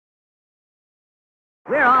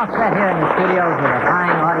We're all set here in the studios with a fine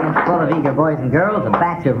audience full of eager boys and girls, a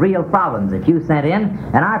batch of real problems that you sent in,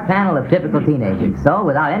 and our panel of typical teenagers. So,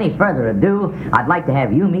 without any further ado, I'd like to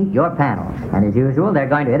have you meet your panel. And as usual, they're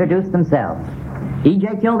going to introduce themselves. E.J.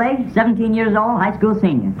 Kilday, 17 years old, high school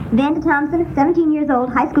senior. Vanda Thompson, 17 years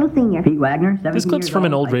old, high school senior. Pete Wagner, 17 This clip's years from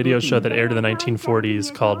an old, old radio show that aired in the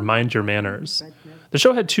 1940s called Mind Your Manners. The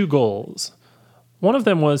show had two goals. One of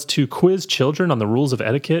them was to quiz children on the rules of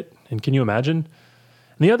etiquette, and can you imagine?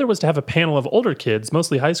 And the other was to have a panel of older kids,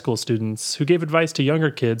 mostly high school students, who gave advice to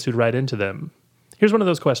younger kids who'd write into them. Here's one of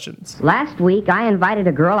those questions. Last week, I invited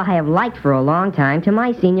a girl I have liked for a long time to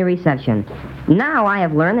my senior reception. Now I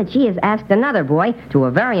have learned that she has asked another boy to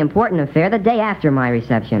a very important affair the day after my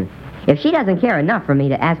reception. If she doesn't care enough for me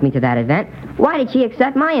to ask me to that event, why did she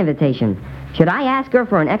accept my invitation? Should I ask her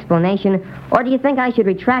for an explanation, or do you think I should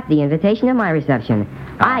retract the invitation to my reception?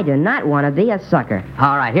 I do not want to be a sucker.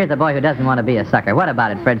 All right, here's a boy who doesn't want to be a sucker. What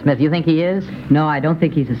about it, Fred Smith? You think he is? No, I don't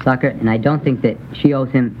think he's a sucker, and I don't think that she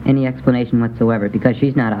owes him any explanation whatsoever, because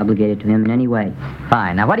she's not obligated to him in any way.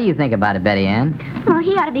 Fine. Now, what do you think about it, Betty Ann? Well,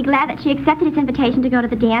 he ought to be glad that she accepted his invitation to go to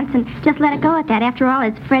the dance and just let it go at that. After all,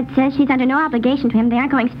 as Fred says, she's under no obligation to him. They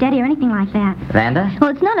aren't going steady or anything like that. Vanda?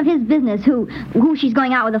 Well, it's none of his business who she's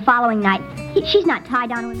going out with the following night. She's not tied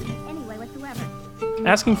down with him anyway whatsoever.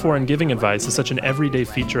 Asking for and giving advice is such an everyday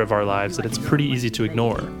feature of our lives that it's pretty easy to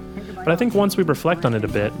ignore. But I think once we reflect on it a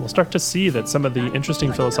bit, we'll start to see that some of the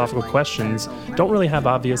interesting philosophical questions don't really have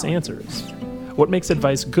obvious answers. What makes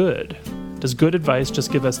advice good? Does good advice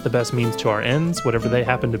just give us the best means to our ends, whatever they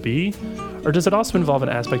happen to be? Or does it also involve an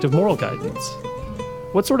aspect of moral guidance?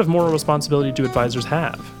 What sort of moral responsibility do advisors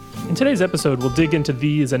have? In today's episode, we'll dig into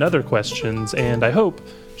these and other questions, and I hope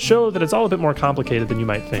show that it's all a bit more complicated than you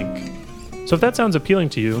might think. So if that sounds appealing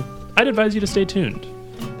to you, I'd advise you to stay tuned.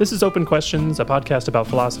 This is Open Questions, a podcast about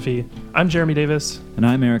philosophy. I'm Jeremy Davis. And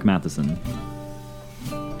I'm Eric Matheson.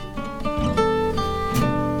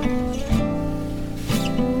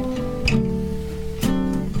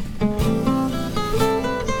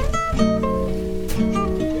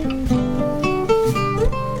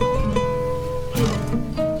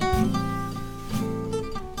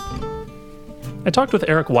 I talked with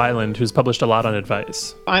Eric Weiland, who's published a lot on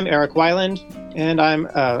advice. I'm Eric Weiland, and I'm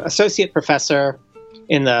associate professor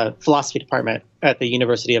in the philosophy department at the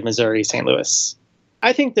University of Missouri, St. Louis.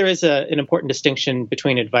 I think there is an important distinction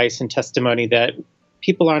between advice and testimony that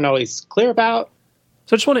people aren't always clear about.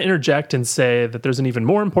 So I just want to interject and say that there's an even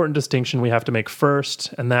more important distinction we have to make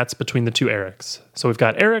first, and that's between the two Erics. So we've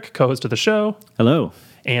got Eric, co-host of the show. Hello.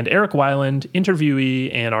 And Eric Weiland,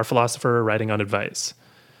 interviewee and our philosopher writing on advice.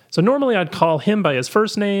 So normally I'd call him by his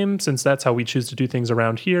first name, since that's how we choose to do things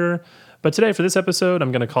around here. But today, for this episode,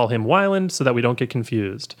 I'm going to call him Weiland so that we don't get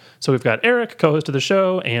confused. So we've got Eric, co-host of the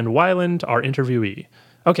show, and Weiland, our interviewee.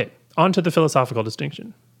 Okay, on to the philosophical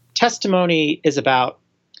distinction. Testimony is about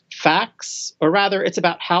facts, or rather, it's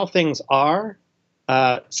about how things are.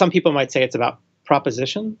 Some people might say it's about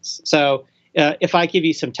propositions. So if I give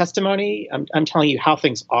you some testimony, I'm telling you how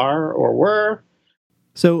things are or were.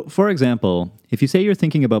 So, for example, if you say you're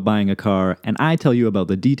thinking about buying a car, and I tell you about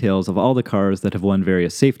the details of all the cars that have won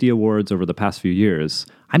various safety awards over the past few years,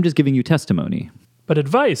 I'm just giving you testimony. But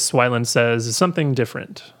advice, Weiland says, is something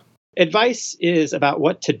different. Advice is about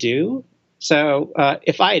what to do. So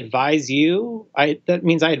if I advise you, that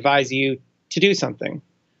means I advise you to do something.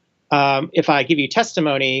 If I give you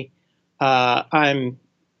testimony, I'm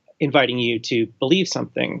inviting you to believe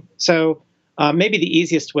something. So maybe the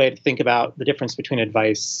easiest way to think about the difference between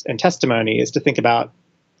advice and testimony is to think about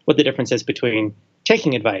what the difference is between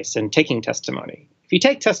taking advice and taking testimony. If you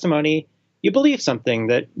take testimony, you believe something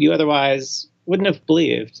that you otherwise wouldn't have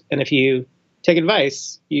believed. And if you take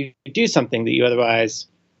advice, you do something that you otherwise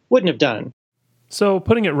wouldn't have done. So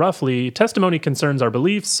putting it roughly, testimony concerns our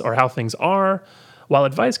beliefs or how things are, while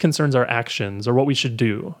advice concerns our actions or what we should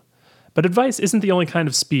do. But advice isn't the only kind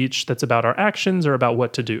of speech that's about our actions or about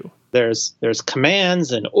what to do. There's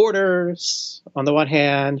commands and orders on the one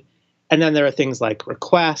hand, and then there are things like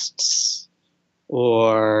requests,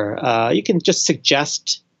 or you can just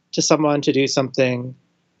suggest to someone to do something,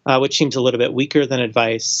 which seems a little bit weaker than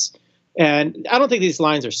advice. And I don't think these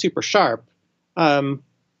lines are super sharp,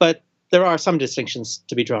 but there are some distinctions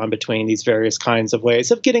to be drawn between these various kinds of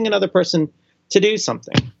ways of getting another person to do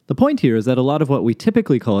something. The point here is that a lot of what we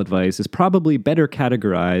typically call advice is probably better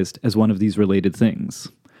categorized as one of these related things.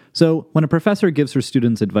 So, when a professor gives her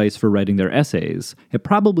students advice for writing their essays, it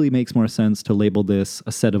probably makes more sense to label this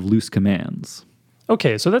a set of loose commands.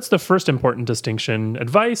 Okay, so that's the first important distinction.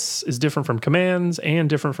 Advice is different from commands and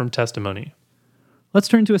different from testimony. Let's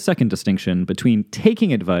turn to a second distinction between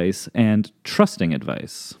taking advice and trusting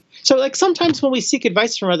advice. So, like, sometimes when we seek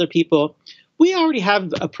advice from other people, we already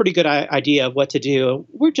have a pretty good idea of what to do.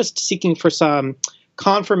 We're just seeking for some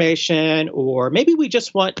confirmation, or maybe we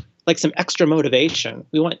just want like some extra motivation.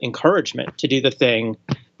 We want encouragement to do the thing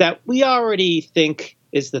that we already think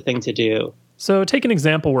is the thing to do. So take an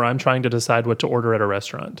example where I'm trying to decide what to order at a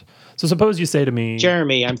restaurant. So suppose you say to me,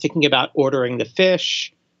 Jeremy, I'm thinking about ordering the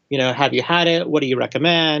fish. Have you had it? What do you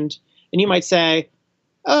recommend? And you might say,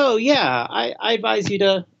 oh yeah, I advise you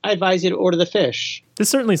to order the fish. This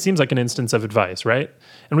certainly seems like an instance of advice, right?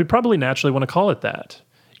 And we probably naturally want to call it that.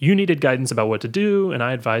 You needed guidance about what to do, and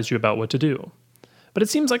I advised you about what to do. But it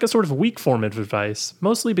seems like a sort of weak form of advice,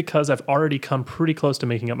 mostly because I've already come pretty close to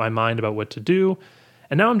making up my mind about what to do,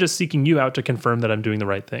 and now I'm just seeking you out to confirm that I'm doing the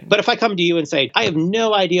right thing. But if I come to you and say, I have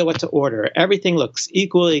no idea what to order, everything looks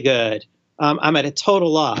equally good, I'm at a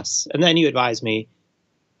total loss, and then you advise me,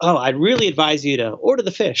 oh, I'd really advise you to order the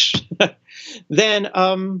fish, then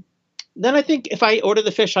I think if I order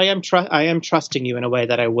the fish, I am trusting you in a way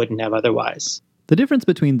that I wouldn't have otherwise. The difference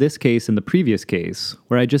between this case and the previous case,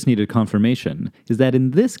 where I just needed confirmation, is that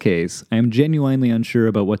in this case, I am genuinely unsure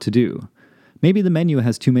about what to do. Maybe the menu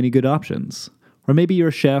has too many good options. Or maybe you're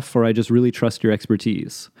a chef, or I just really trust your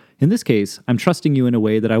expertise. In this case, I'm trusting you in a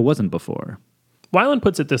way that I wasn't before. Weiland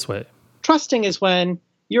puts it this way. Trusting is when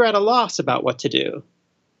you're at a loss about what to do.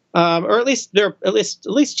 Or at least there are at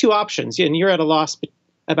least two options, and you're at a loss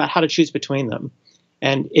about how to choose between them.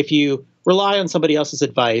 And if you rely on somebody else's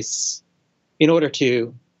advice in order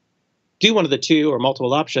to do one of the two or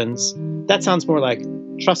multiple options, that sounds more like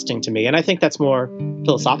trusting to me. And I think that's more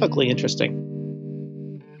philosophically interesting.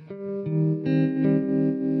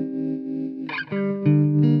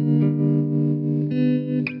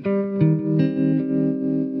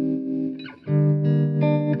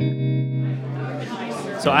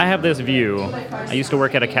 So I have this view. I used to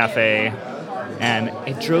work at a cafe, and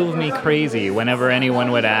it drove me crazy whenever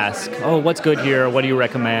anyone would ask, oh, what's good here? What do you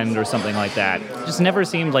recommend? Or something like that. It just never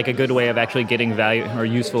seemed like a good way of actually getting value or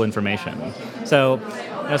useful information. So,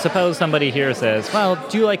 suppose somebody here says, well,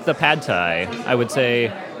 do you like the pad thai? I would say,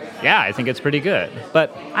 yeah, I think it's pretty good.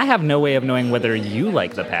 But I have no way of knowing whether you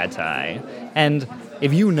like the pad thai. And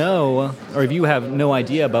if you know, or if you have no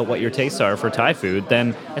idea about what your tastes are for Thai food,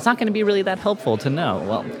 then it's not going to be really that helpful to know.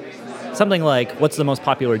 Well, something like, what's the most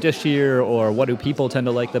popular dish here, or what do people tend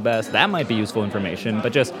to like the best, that might be useful information.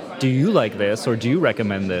 But just, do you like this, or do you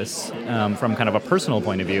recommend this, from kind of a personal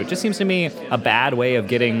point of view, it just seems to me a bad way of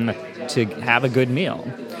getting to have a good meal.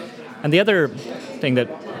 And the other thing that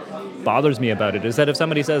bothers me about it is that if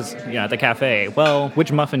somebody says, at the cafe, well,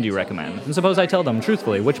 which muffin do you recommend? And suppose I tell them,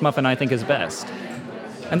 truthfully, which muffin I think is best.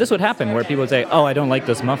 And this would happen where people would say, oh, I don't like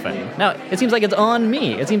this muffin. Now, it seems like it's on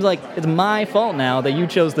me. It seems like it's my fault now that you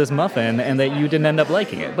chose this muffin and that you didn't end up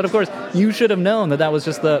liking it. But of course, you should have known that that was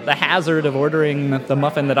just the hazard of ordering the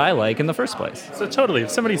muffin that I like in the first place. So totally, if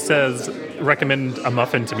somebody says, recommend a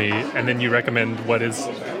muffin to me, and then you recommend what is,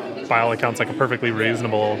 by all accounts, like a perfectly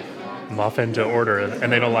reasonable muffin to order, and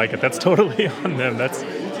they don't like it, that's totally on them.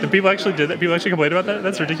 Did people actually do that? People actually complain about that?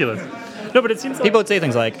 That's ridiculous. No, but it seems like... People would say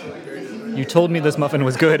things like, you told me this muffin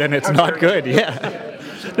was good and it's not good. Yeah.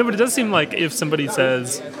 No, but it does seem like if somebody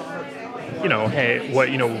says, hey, what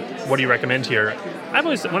do you recommend here? I've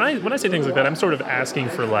always, when I say things like that, I'm sort of asking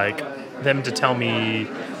for like them to tell me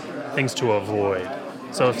things to avoid.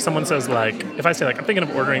 So if someone says like, if I say like, I'm thinking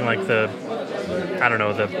of ordering like the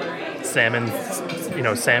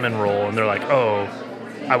salmon roll, and they're like, oh,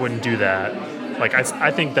 I wouldn't do that. Like,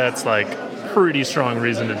 I think that's like pretty strong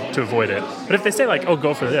reason to avoid it. But if they say like, oh,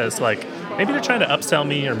 go for this, like maybe they're trying to upsell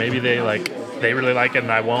me, or maybe they really like it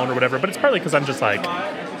and I won't, or whatever. But it's partly because I'm just like,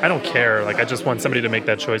 I don't care. Like, I just want somebody to make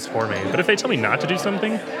that choice for me. But if they tell me not to do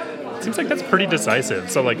something, it seems like that's pretty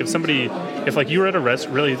decisive. So like if like you were at a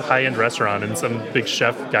really high-end restaurant and some big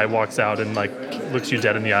chef guy walks out and like looks you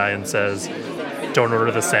dead in the eye and says, don't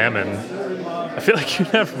order the salmon, I feel like you'd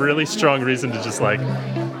have really strong reason to just like,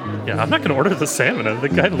 I'm not going to order the salmon. And the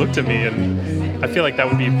guy looked at me, and I feel like that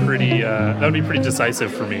would be pretty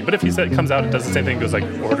decisive for me. But if he comes out and does the same thing, goes like,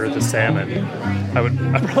 order the salmon,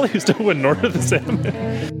 I probably still wouldn't order the salmon.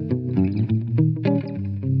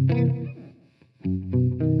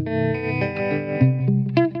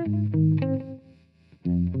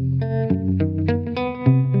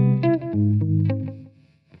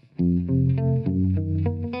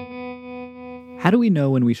 How do we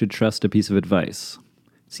know when we should trust a piece of advice?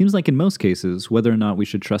 It seems like in most cases, whether or not we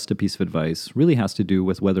should trust a piece of advice really has to do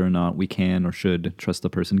with whether or not we can or should trust the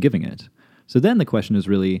person giving it. So then the question is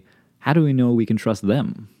really, how do we know we can trust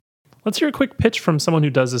them? Let's hear a quick pitch from someone who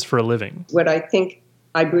does this for a living. What I think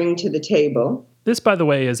I bring to the table. This, by the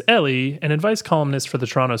way, is Ellie, an advice columnist for the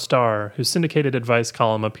Toronto Star, whose syndicated advice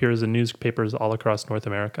column appears in newspapers all across North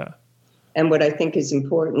America. And what I think is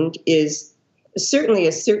important is certainly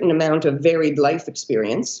a certain amount of varied life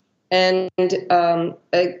experience and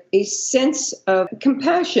a sense of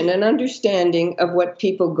compassion and understanding of what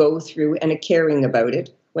people go through and a caring about it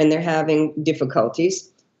when they're having difficulties,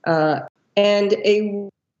 and a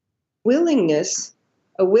willingness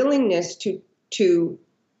to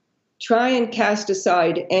try and cast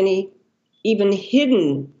aside any even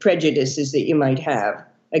hidden prejudices that you might have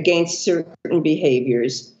against certain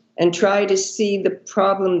behaviors and try to see the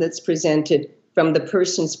problem that's presented from the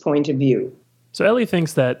person's point of view. So Ellie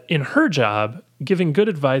thinks that in her job, giving good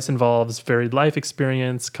advice involves varied life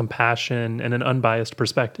experience, compassion, and an unbiased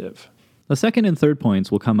perspective. The second and third points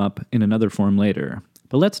will come up in another form later,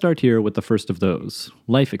 but let's start here with the first of those,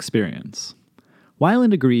 life experience.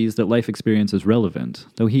 Weiland agrees that life experience is relevant,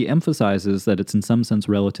 though he emphasizes that it's in some sense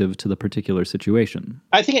relative to the particular situation.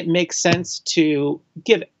 I think it makes sense to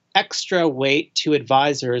give extra weight to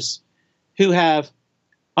advisors who have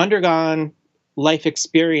undergone life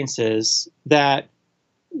experiences that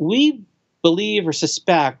we believe or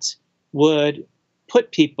suspect would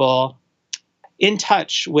put people in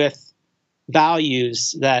touch with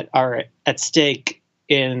values that are at stake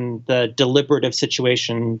in the deliberative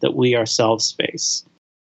situation that we ourselves face.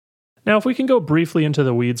 Now, if we can go briefly into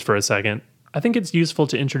the weeds for a second, I think it's useful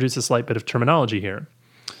to introduce a slight bit of terminology here.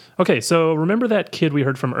 Okay, so remember that kid we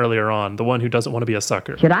heard from earlier on, the one who doesn't want to be a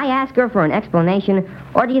sucker? Should I ask her for an explanation,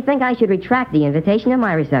 or do you think I should retract the invitation to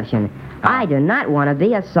my reception? I do not want to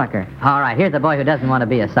be a sucker. All right, here's a boy who doesn't want to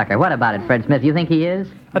be a sucker. What about it, Fred Smith? You think he is?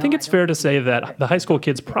 I think it's fair to say that the high school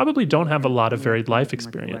kids probably don't have a lot of varied life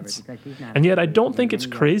experience. And yet I don't think it's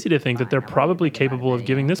crazy to think that they're probably capable of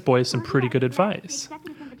giving this boy some pretty good advice.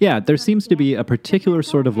 Yeah, there seems to be a particular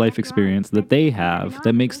sort of life experience that they have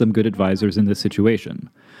that makes them good advisors in this situation.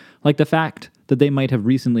 Like the fact that they might have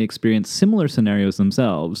recently experienced similar scenarios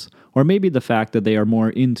themselves, or maybe the fact that they are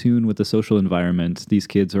more in tune with the social environment these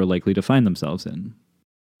kids are likely to find themselves in.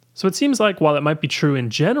 So it seems like while it might be true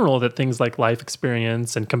in general that things like life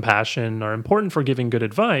experience and compassion are important for giving good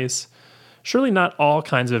advice, surely not all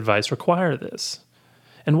kinds of advice require this.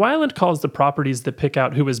 And Weiland calls the properties that pick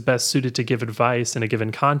out who is best suited to give advice in a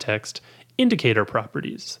given context indicator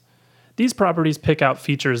properties. These properties pick out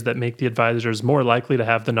features that make the advisors more likely to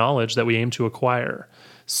have the knowledge that we aim to acquire.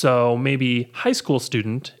 So maybe high school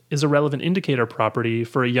student is a relevant indicator property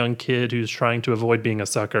for a young kid who's trying to avoid being a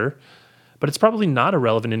sucker, but it's probably not a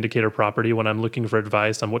relevant indicator property when I'm looking for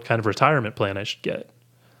advice on what kind of retirement plan I should get.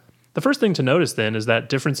 The first thing to notice then is that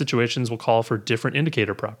different situations will call for different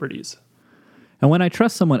indicator properties. And when I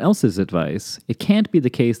trust someone else's advice, it can't be the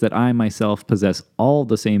case that I myself possess all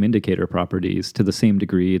the same indicator properties to the same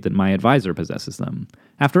degree that my advisor possesses them.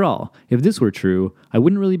 After all, if this were true, I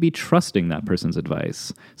wouldn't really be trusting that person's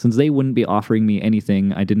advice, since they wouldn't be offering me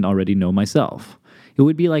anything I didn't already know myself. It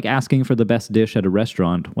would be like asking for the best dish at a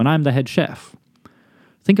restaurant when I'm the head chef.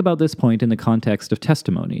 Think about this point in the context of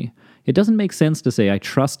testimony. It doesn't make sense to say I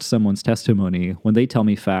trust someone's testimony when they tell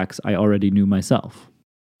me facts I already knew myself.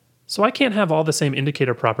 So I can't have all the same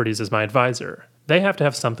indicator properties as my advisor. They have to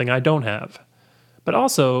have something I don't have. But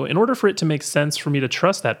also, in order for it to make sense for me to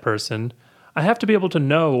trust that person, I have to be able to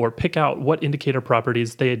know or pick out what indicator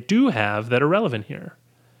properties they do have that are relevant here.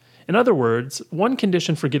 In other words, one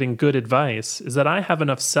condition for getting good advice is that I have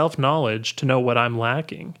enough self-knowledge to know what I'm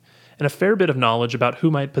lacking, and a fair bit of knowledge about who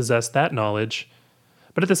might possess that knowledge.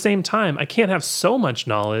 But at the same time, I can't have so much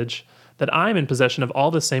knowledge that I'm in possession of all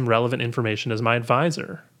the same relevant information as my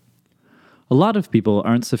advisor. A lot of people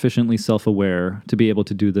aren't sufficiently self-aware to be able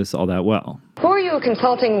to do this all that well. Who are you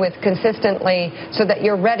consulting with consistently so that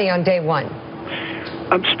you're ready on day one?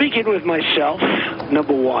 I'm speaking with myself,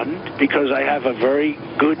 number one, because I have a very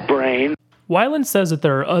good brain. Weiland says that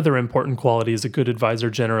there are other important qualities a good advisor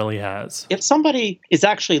generally has. If somebody is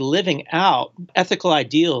actually living out ethical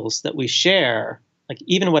ideals that we share, like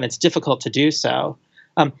even when it's difficult to do so,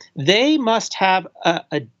 they must have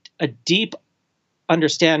a deep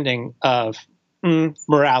understanding of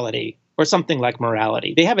morality or something like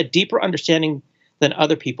morality. They have a deeper understanding than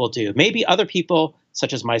other people do. Maybe other people,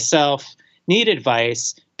 such as myself, need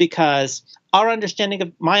advice because my understanding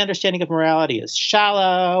of morality is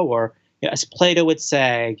shallow, or as Plato would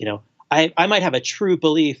say, I might have a true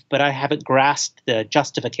belief, but I haven't grasped the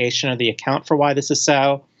justification or the account for why this is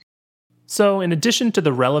so. So, in addition to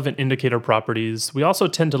the relevant indicator properties, we also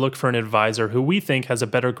tend to look for an advisor who we think has a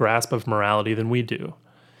better grasp of morality than we do.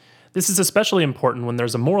 This is especially important when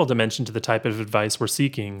there's a moral dimension to the type of advice we're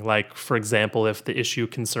seeking, like, for example, if the issue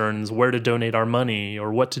concerns where to donate our money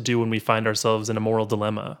or what to do when we find ourselves in a moral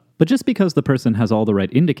dilemma. But just because the person has all the right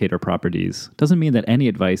indicator properties doesn't mean that any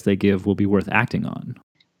advice they give will be worth acting on.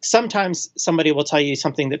 Sometimes somebody will tell you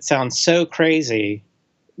something that sounds so crazy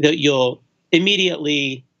that you'll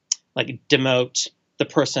immediately demote the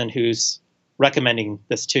person who's recommending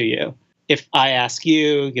this to you. If I ask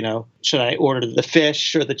you, should I order the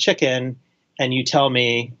fish or the chicken? And you tell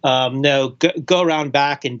me, no, go around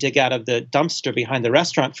back and dig out of the dumpster behind the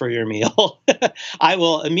restaurant for your meal. I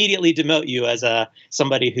will immediately demote you as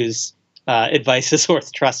somebody whose advice is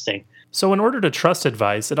worth trusting. So in order to trust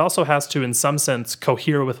advice, it also has to, in some sense,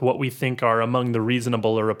 cohere with what we think are among the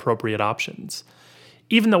reasonable or appropriate options.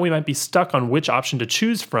 Even though we might be stuck on which option to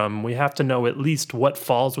choose from, we have to know at least what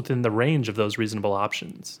falls within the range of those reasonable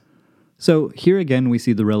options. So here again we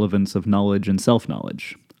see the relevance of knowledge and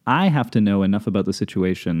self-knowledge. I have to know enough about the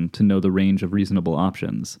situation to know the range of reasonable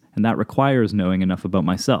options, and that requires knowing enough about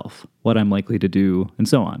myself, what I'm likely to do, and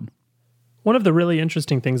so on. One of the really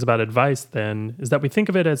interesting things about advice, then, is that we think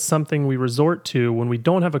of it as something we resort to when we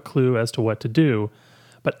don't have a clue as to what to do.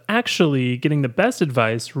 But actually, getting the best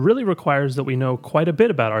advice really requires that we know quite a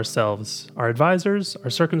bit about ourselves, our advisors,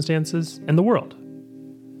 our circumstances, and the world.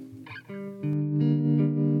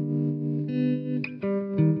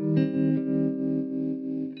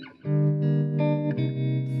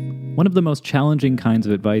 One of the most challenging kinds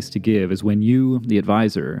of advice to give is when you, the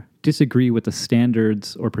advisor, disagree with the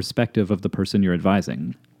standards or perspective of the person you're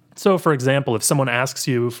advising. So, for example, if someone asks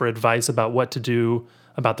you for advice about what to do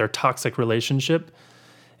about their toxic relationship,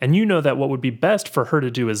 and you know that what would be best for her to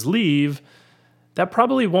do is leave, that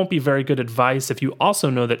probably won't be very good advice if you also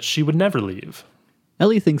know that she would never leave.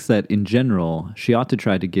 Ellie thinks that, in general, she ought to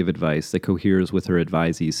try to give advice that coheres with her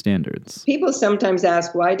advisee's standards. People sometimes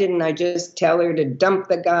ask, why didn't I just tell her to dump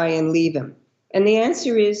the guy and leave him? And the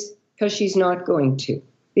answer is because she's not going to,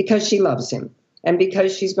 because she loves him, and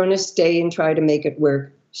because she's going to stay and try to make it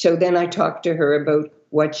work. So then I talk to her about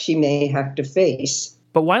what she may have to face.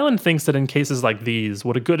 But Weiland thinks that in cases like these,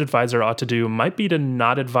 what a good advisor ought to do might be to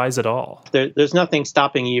not advise at all. There's nothing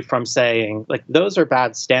stopping you from saying, those are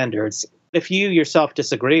bad standards. If you yourself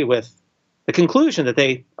disagree with the conclusion that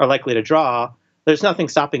they are likely to draw, there's nothing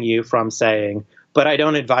stopping you from saying, but I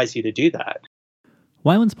don't advise you to do that.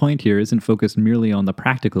 Weiland's point here isn't focused merely on the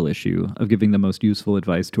practical issue of giving the most useful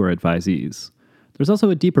advice to our advisees. There's also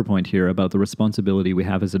a deeper point here about the responsibility we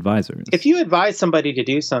have as advisors. If you advise somebody to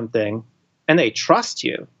do something and they trust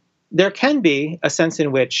you, there can be a sense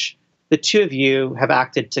in which the two of you have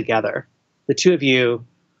acted together. The two of you,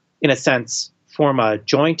 in a sense, form a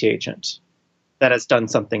joint agent that has done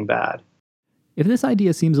something bad. If this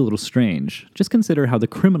idea seems a little strange, just consider how the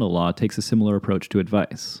criminal law takes a similar approach to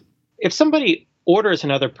advice. If somebody orders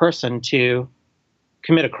another person to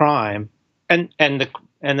commit a crime, and then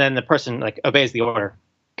the person obeys the order,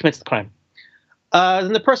 commits the crime,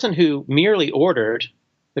 then the person who merely ordered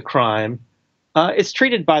the crime is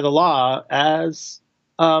treated by the law as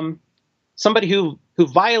somebody who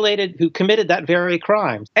committed that very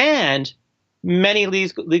crime. And many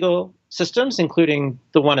legal systems, including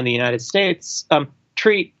the one in the United States,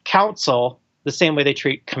 treat counsel the same way they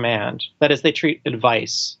treat command. That is, they treat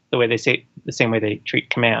advice the same way they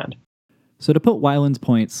treat command. So to put Weiland's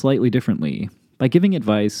point slightly differently, by giving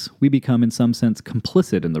advice, we become in some sense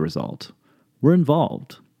complicit in the result. We're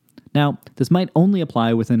involved. Now, this might only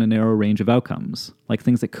apply within a narrow range of outcomes, like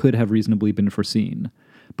things that could have reasonably been foreseen,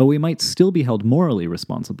 but we might still be held morally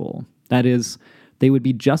responsible. That is, they would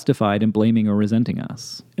be justified in blaming or resenting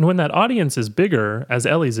us. And when that audience is bigger, as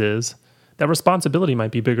Ellie's is, that responsibility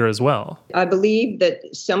might be bigger as well. I believe that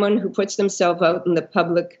someone who puts themselves out in the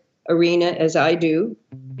public arena, as I do,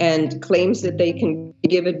 and claims that they can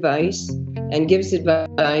give advice and gives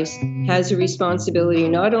advice, has a responsibility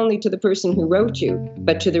not only to the person who wrote you,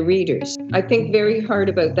 but to the readers. I think very hard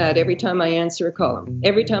about that every time I answer a column.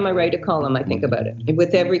 Every time I write a column, I think about it,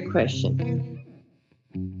 with every question.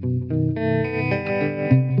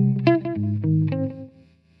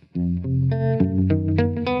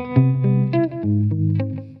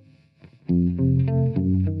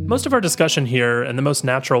 Most of our discussion here, and the most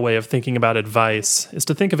natural way of thinking about advice, is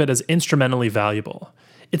to think of it as instrumentally valuable.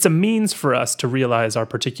 It's a means for us to realize our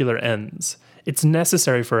particular ends. It's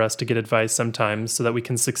necessary for us to get advice sometimes so that we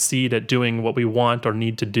can succeed at doing what we want or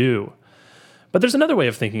need to do. But there's another way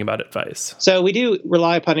of thinking about advice. So we do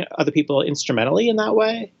rely upon other people instrumentally in that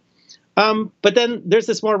way. But then there's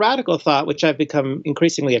this more radical thought, which I've become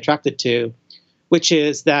increasingly attracted to, which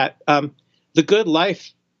is that the good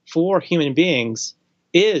life for human beings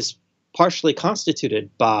is partially constituted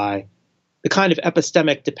by the kind of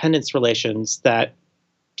epistemic dependence relations that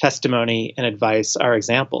testimony and advice are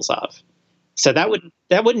examples of. So that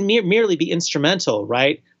wouldn't merely be instrumental,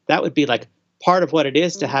 right? That would be like part of what it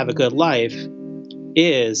is to have a good life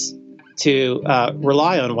is to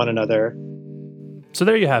rely on one another. So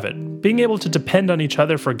there you have it. Being able to depend on each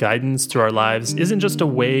other for guidance through our lives isn't just a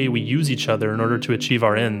way we use each other in order to achieve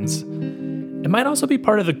our ends. It might also be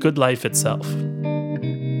part of the good life itself.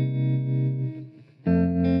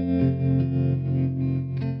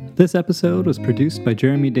 This episode was produced by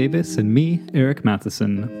Jeremy Davis and me, Eric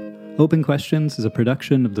Matheson. Open Questions is a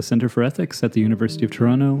production of the Center for Ethics at the University of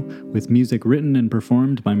Toronto, with music written and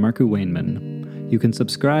performed by Marco Wainman. You can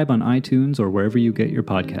subscribe on iTunes or wherever you get your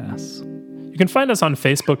podcasts. You can find us on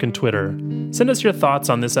Facebook and Twitter. Send us your thoughts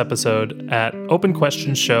on this episode at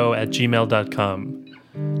openquestionshow@gmail.com.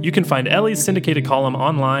 You can find Ellie's syndicated column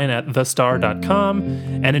online at thestar.com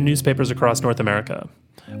and in newspapers across North America.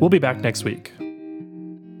 We'll be back next week.